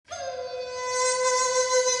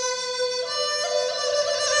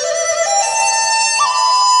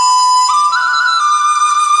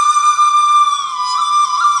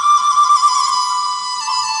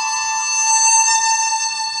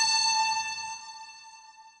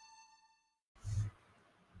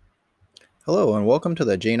Hello and welcome to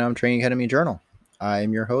the JNOM Training Academy Journal. I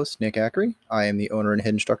am your host, Nick Ackery. I am the owner and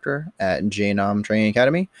head instructor at JNOM Training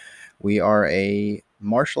Academy. We are a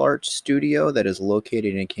martial arts studio that is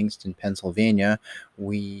located in Kingston, Pennsylvania.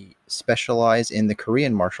 We specialize in the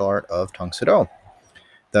Korean martial art of Tang Soo Do.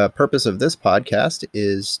 The purpose of this podcast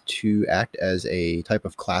is to act as a type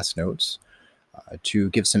of class notes to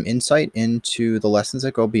give some insight into the lessons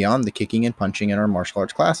that go beyond the kicking and punching in our martial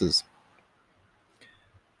arts classes.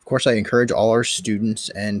 Of course, I encourage all our students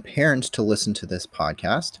and parents to listen to this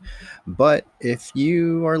podcast. But if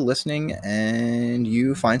you are listening and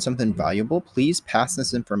you find something valuable, please pass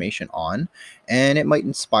this information on, and it might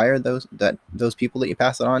inspire those people that you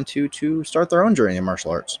pass it on to start their own journey in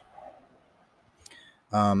martial arts.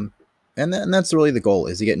 And that's really the goal,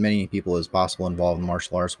 is to get many people as possible involved in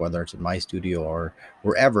martial arts, whether it's in my studio or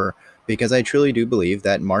wherever, because I truly do believe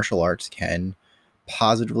that martial arts can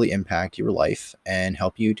positively impact your life and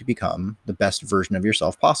help you to become the best version of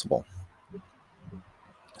yourself possible.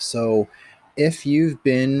 So if you've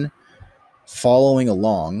been following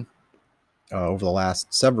along over the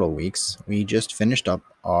last several weeks, we just finished up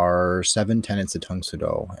our 7 tenets of Tang Soo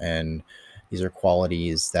Do, and these are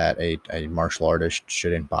qualities that a martial artist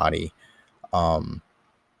should embody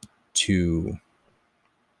to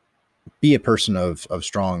be a person of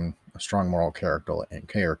strong moral character,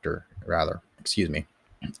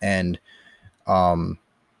 and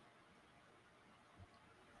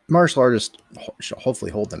martial artists should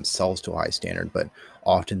hopefully hold themselves to a high standard, but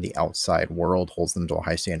often the outside world holds them to a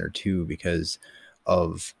high standard too, because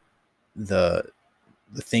of the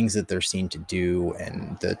things that they're seen to do,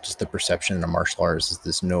 and just the perception of a martial artist is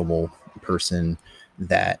this noble person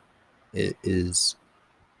that is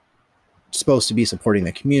supposed to be supporting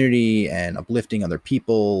the community and uplifting other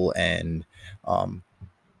people, and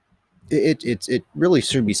it really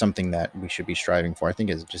should be something that we should be striving for. I think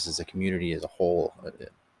as a community as a whole,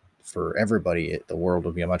 for everybody, the world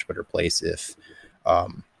would be a much better place if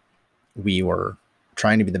we were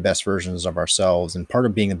trying to be the best versions of ourselves. And part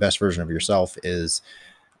of being the best version of yourself is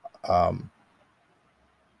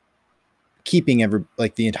keeping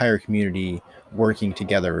the entire community working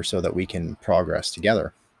together so that we can progress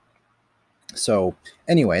together. So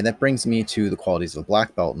anyway, that brings me to the qualities of a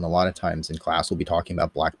black belt. And a lot of times in class, we'll be talking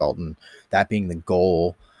about black belt and that being the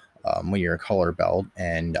goal when you're a color belt.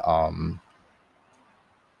 And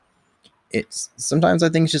it's sometimes, I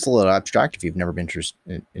think, it's just a little abstract if you've never been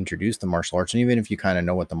introduced to martial arts. And even if you kind of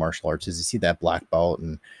know what the martial arts is, you see that black belt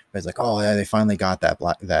and it's like, oh yeah, they finally got that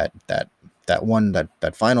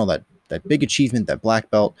big achievement, that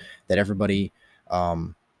black belt that everybody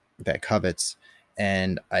that covets.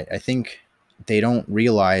 And I think they don't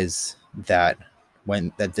realize that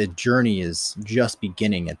the journey is just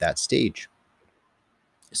beginning at that stage.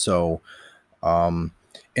 So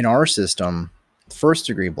in our system, first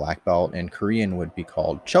degree black belt in Korean would be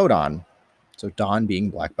called Chodan. So Dan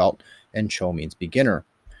being black belt and Cho means beginner.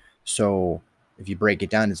 So if you break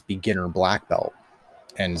it down, it's beginner black belt.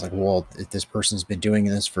 And it's like, well, if this person's been doing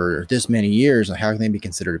this for this many years, how can they be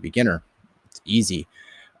considered a beginner? It's easy.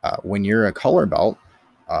 When you're a color belt,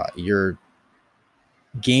 you're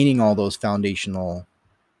gaining all those foundational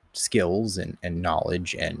skills and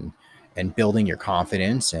knowledge and building your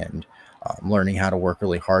confidence and learning how to work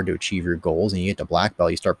really hard to achieve your goals. And you get to black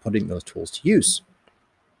belt, you start putting those tools to use.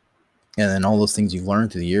 And then all those things you've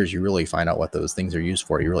learned through the years, you really find out what those things are used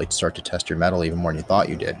for. You really start to test your mettle even more than you thought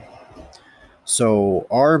you did. So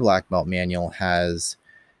our black belt manual has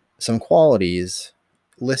some qualities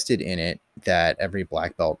listed in it that every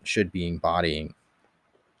black belt should be embodying.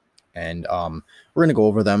 And we're going to go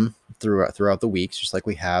over them throughout the weeks, just like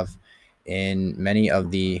we have in many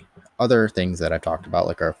of the other things that I've talked about,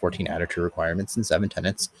 like our 14 attitude requirements and 7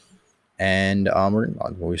 tenets. And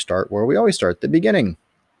we start where we always start, the beginning.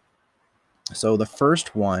 So the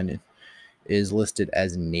first one is listed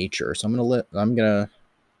as nature. So I'm going to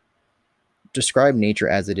describe nature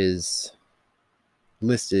as it is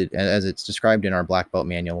listed, as it's described in our black belt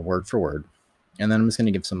manual, word for word. And then I'm just going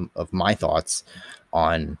to give some of my thoughts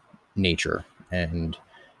on nature and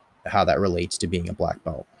how that relates to being a black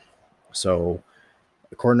belt. So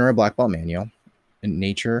according to our black belt manual,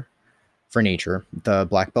 for nature, the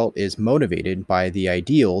black belt is motivated by the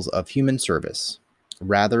ideals of human service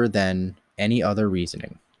rather than any other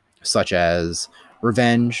reasoning, such as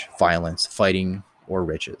revenge, violence, fighting, or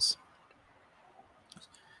riches.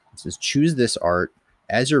 It says, choose this art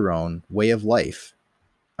as your own way of life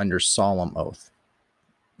under solemn oath.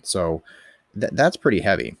 So that's pretty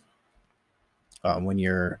heavy. When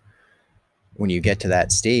you get to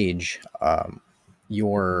that stage,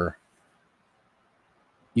 you've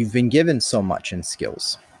been given so much in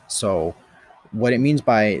skills. So what it means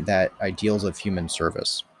by that ideals of human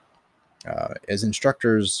service. As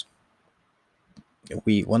instructors,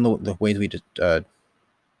 we one of the ways we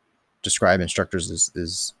describe instructors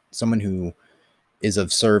is someone who is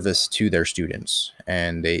of service to their students,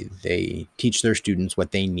 and they teach their students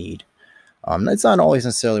what they need. It's not always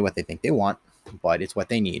necessarily what they think they want, but it's what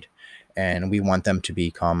they need, and we want them to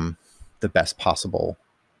become the best possible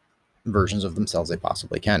versions of themselves they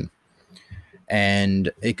possibly can.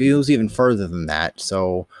 And it goes even further than that.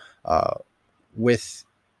 So, with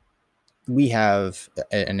we have,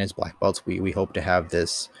 and as black belts, we hope to have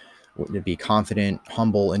this to be confident,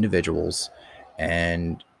 humble individuals,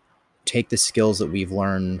 and take the skills that we've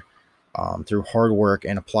learned through hard work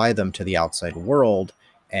and apply them to the outside world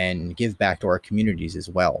and give back to our communities as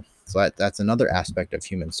well. So that's another aspect of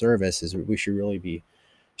human service, is we should really be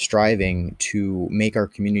striving to make our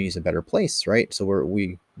communities a better place, right? So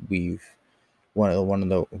we've one of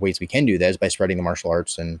the ways we can do that is by spreading the martial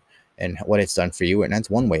arts and what it's done for you. And that's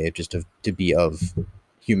one way just to be of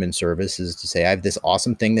human service, is to say, I have this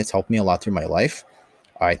awesome thing that's helped me a lot through my life.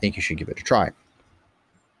 I think you should give it a try.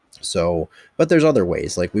 So, but there's other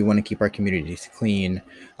ways. Like, we want to keep our communities clean.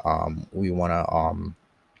 We want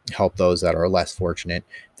to help those that are less fortunate,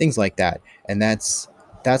 things like that. And that's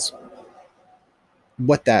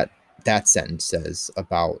what that sentence says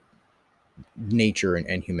about nature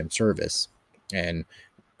and human service. And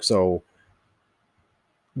so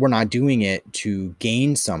we're not doing it to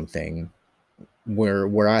gain something.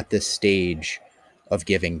 We're at this stage of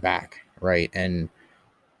giving back, right? And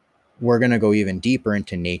we're going to go even deeper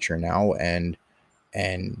into nature now, and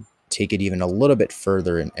take it even a little bit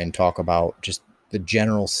further, and talk about just the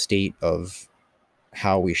general state of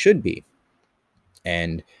how we should be.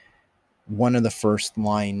 And one of the first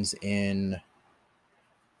lines in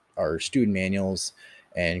our student manuals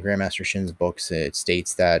and Grandmaster Shin's books, it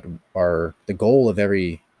states that the goal of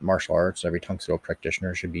every martial arts, every Tang Soo Do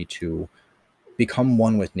practitioner, should be to become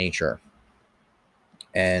one with nature.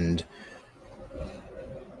 And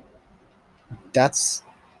that's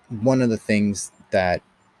one of the things that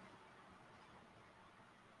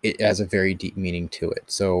it has a very deep meaning to it.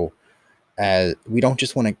 So we don't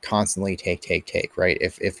just want to constantly take, right?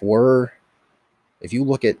 If you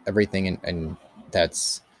look at everything and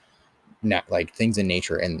that's not like things in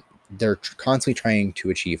nature, and they're constantly trying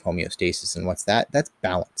to achieve homeostasis. And what's that? That's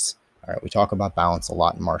balance. All right. We talk about balance a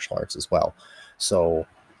lot in martial arts as well. So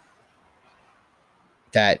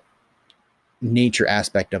that nature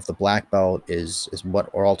aspect of the black belt is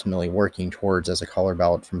what we're ultimately working towards as a color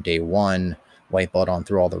belt from day one, white belt on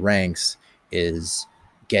through all the ranks, is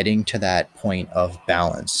getting to that point of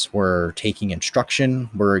balance. We're taking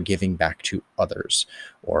instruction, we're giving back to others,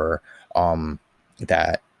 or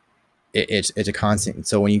that it's a constant.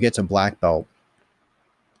 So when you get to black belt,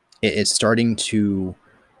 it's starting to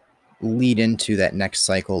lead into that next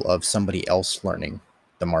cycle of somebody else learning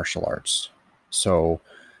the martial arts. So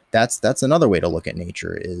that's another way to look at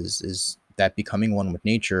nature, is that becoming one with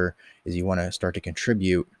nature is you want to start to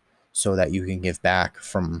contribute so that you can give back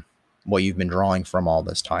from what you've been drawing from all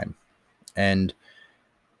this time. And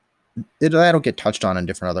that'll get touched on in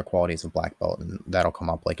different other qualities of black belt, and that'll come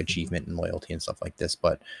up like achievement and loyalty and stuff like this.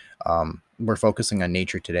 But we're focusing on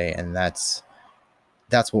nature today, and that's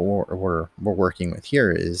what we're working with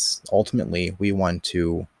here. Is ultimately we want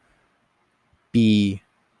to be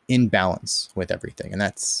in balance with everything, and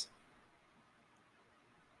that's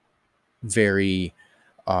very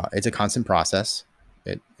it's a constant process.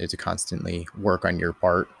 It's a constantly work on your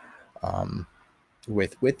part,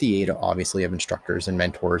 with the aid, obviously, of instructors and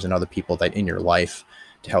mentors and other people that in your life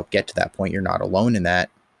to help get to that point. You're not alone in that,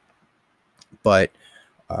 but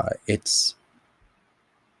it's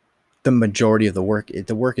the majority of the work.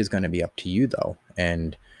 The work is going to be up to you, though,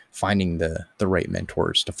 and finding the right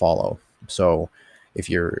mentors to follow. So if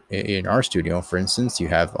you're in our studio, for instance, you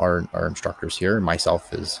have our instructors here.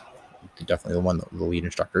 Myself is definitely the lead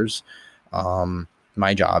instructors.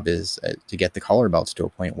 My job is to get the color belts to a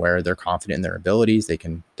point where they're confident in their abilities. They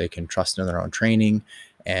can trust in their own training,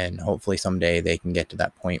 and hopefully someday they can get to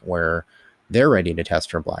that point where they're ready to test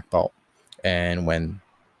for a black belt. And when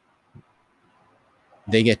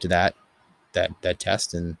they get to that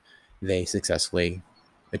test and they successfully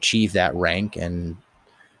achieve that rank, and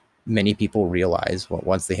many people realize, well,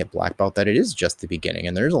 once they hit black belt, that it is just the beginning,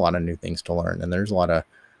 and there's a lot of new things to learn, and there's a lot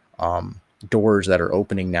of doors that are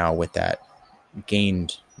opening now with that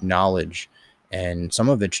gained knowledge. And some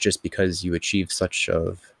of it's just because you achieved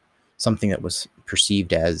something that was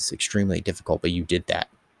perceived as extremely difficult, but you did that.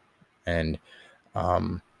 And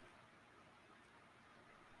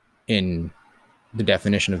in the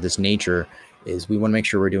definition of this nature is we want to make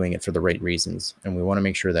sure we're doing it for the right reasons. And we want to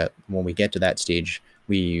make sure that when we get to that stage,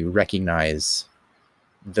 we recognize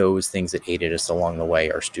those things that aided us along the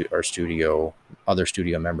way, our studio, other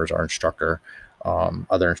studio members, our instructor,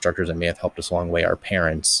 other instructors that may have helped us along the way, our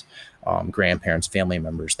parents, grandparents, family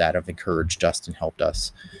members that have encouraged us and helped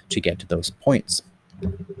us to get to those points.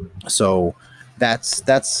 So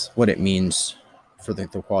that's what it means for the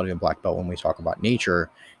quality of black belt when we talk about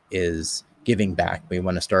nature is giving back. We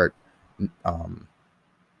want to start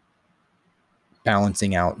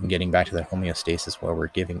balancing out and getting back to that homeostasis where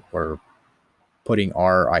we're putting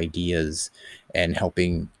our ideas and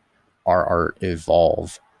helping our art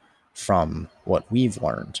evolve from what we've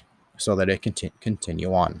learned so that it can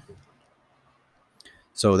continue on.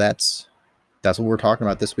 So that's what we're talking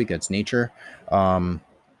about this week. It's nature.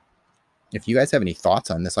 If you guys have any thoughts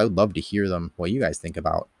on this, I would love to hear them, what you guys think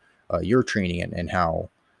about your training and how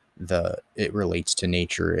it relates to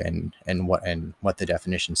nature and what the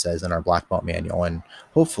definition says in our black belt manual. And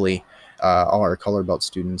hopefully all our color belt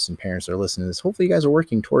students and parents that are listening to this, hopefully you guys are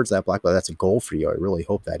working towards that black belt. That's a goal for you. I really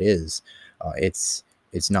hope that is.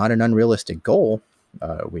 It's not an unrealistic goal.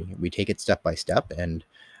 We take it step by step, and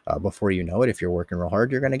before you know it, if you're working real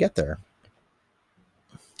hard, you're going to get there.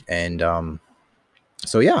 And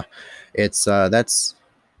so yeah, it's that's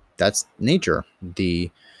nature,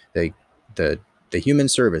 the human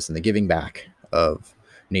service and the giving back of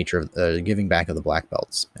nature, giving back of the black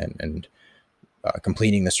belts and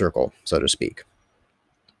completing the circle, so to speak.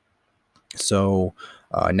 So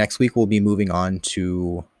next week we'll be moving on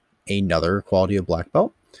to another quality of black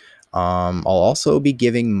belt. I'll also be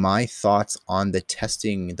giving my thoughts on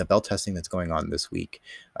the belt testing that's going on this week.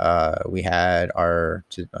 We had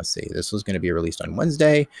this was going to be released on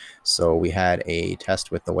Wednesday. So we had a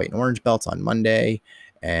test with the white and orange belts on Monday,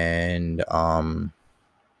 and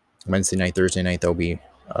Wednesday night, Thursday night, there'll be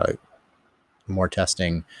more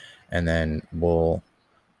testing, and then we'll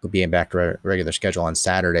be back to regular schedule on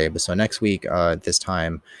Saturday. But so next week, this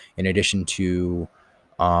time, in addition to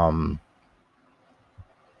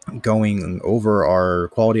going over our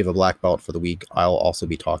quality of a black belt for the week, I'll also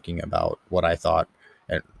be talking about what I thought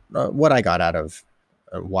and what I got out of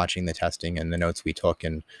watching the testing and the notes we took,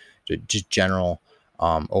 and just general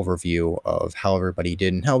overview of how everybody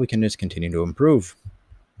did and how we can just continue to improve.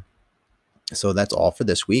 So that's all for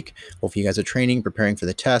this week. Hopefully you guys are training, preparing for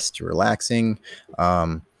the test, relaxing.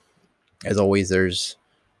 As always, there's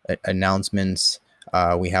announcements.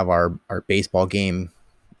 We have our baseball game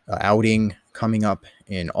outing coming up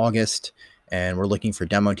in August, and we're looking for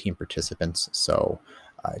demo team participants. So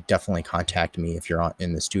definitely contact me if you're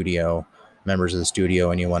in the studio, members of the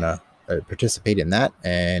studio, and you want to participate in that.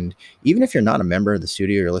 And even if you're not a member of the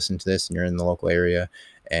studio, you're listening to this and you're in the local area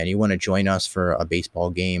and you want to join us for a baseball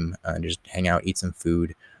game and just hang out, eat some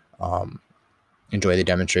food, enjoy the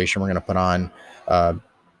demonstration we're going to put on,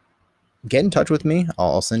 get in touch with me.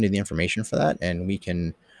 I'll send you the information for that, and we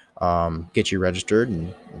can get you registered,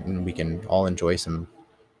 and we can all enjoy some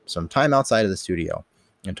time outside of the studio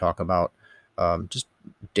and talk about just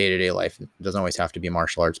day-to-day life. It doesn't always have to be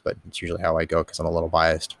martial arts, but it's usually how I go because I'm a little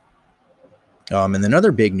biased. And then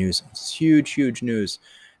other big news, it's huge news,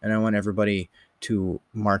 and I want everybody to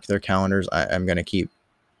mark their calendars. I'm going to keep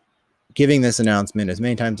giving this announcement as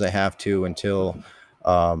many times as I have to until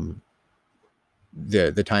the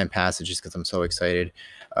time passes, just because I'm so excited.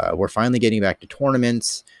 We're finally getting back to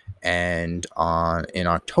tournaments, and in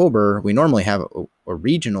October we normally have a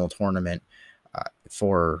regional tournament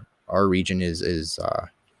for our region is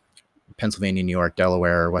Pennsylvania, New York,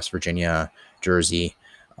 Delaware, West Virginia, Jersey,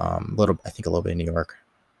 I think a little bit in New York,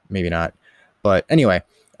 maybe not, but anyway.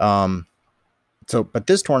 But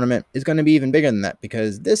this tournament is going to be even bigger than that,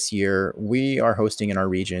 because this year we are hosting in our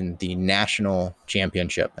region the national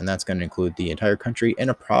championship, and that's going to include the entire country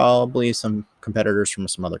and probably some competitors from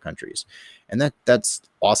some other countries. And that's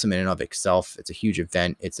awesome in and of itself. It's a huge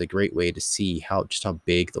event. It's a great way to see how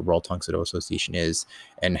big the World Tang Soo Do Association is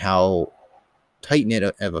and how tight-knit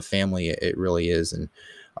of a family it really is. And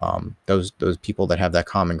those people that have that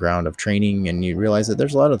common ground of training, and you realize that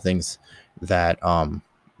there's a lot of things that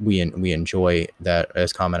we enjoy that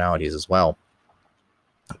as commonalities as well.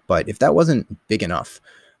 But if that wasn't big enough,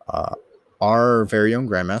 our very own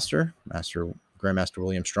Grandmaster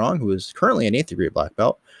William Strong, who is currently an 8th degree black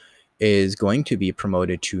belt, is going to be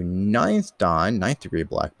promoted to 9th Dan, 9th degree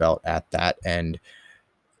black belt at that. And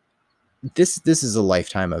this is a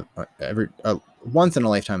lifetime of once in a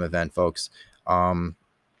lifetime event, folks. I'm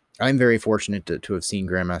very fortunate to have seen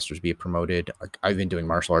Grandmasters be promoted. I've been doing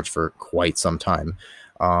martial arts for quite some time.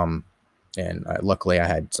 And luckily, I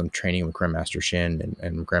had some training with Grandmaster Shin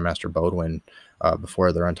and Grandmaster Bodwin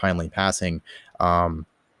before their untimely passing.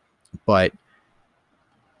 But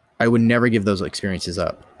I would never give those experiences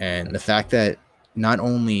up. And the fact that not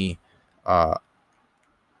only uh,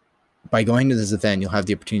 by going to this event, you'll have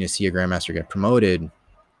the opportunity to see a Grandmaster get promoted.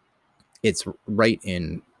 It's right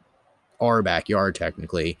in our backyard,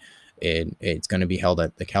 technically. It's going to be held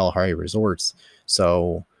at the Kalahari Resorts.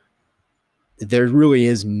 So there really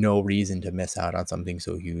is no reason to miss out on something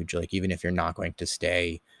so huge. Like, even if you're not going to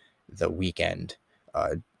stay the weekend,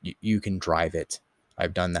 you can drive it.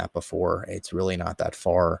 I've done that before. It's really not that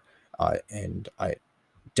far. And I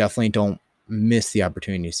definitely don't miss the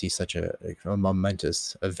opportunity to see such a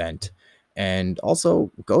momentous event. And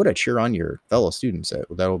also go to cheer on your fellow students that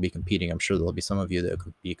will be competing. I'm sure there'll be some of you that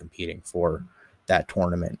could be competing for that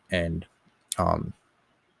tournament. And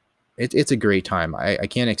it's a great time. I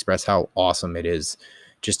can't express how awesome it is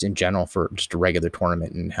just in general for just a regular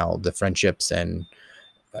tournament, and how the friendships and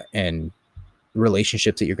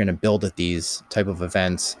relationships that you're going to build at these type of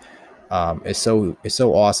events is so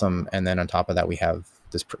awesome. And then on top of that, we have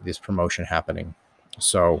this promotion happening.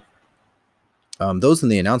 So those are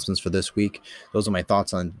the announcements for this week. Those are my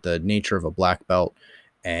thoughts on the nature of a black belt.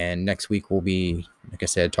 And next week we'll be, like I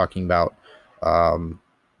said, talking about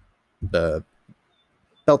the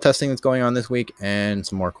belt testing that's going on this week, and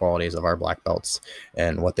some more qualities of our black belts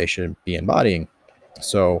and what they should be embodying.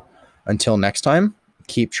 So until next time,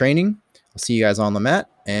 keep training. I'll see you guys on the mat,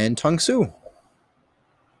 and Tung Su.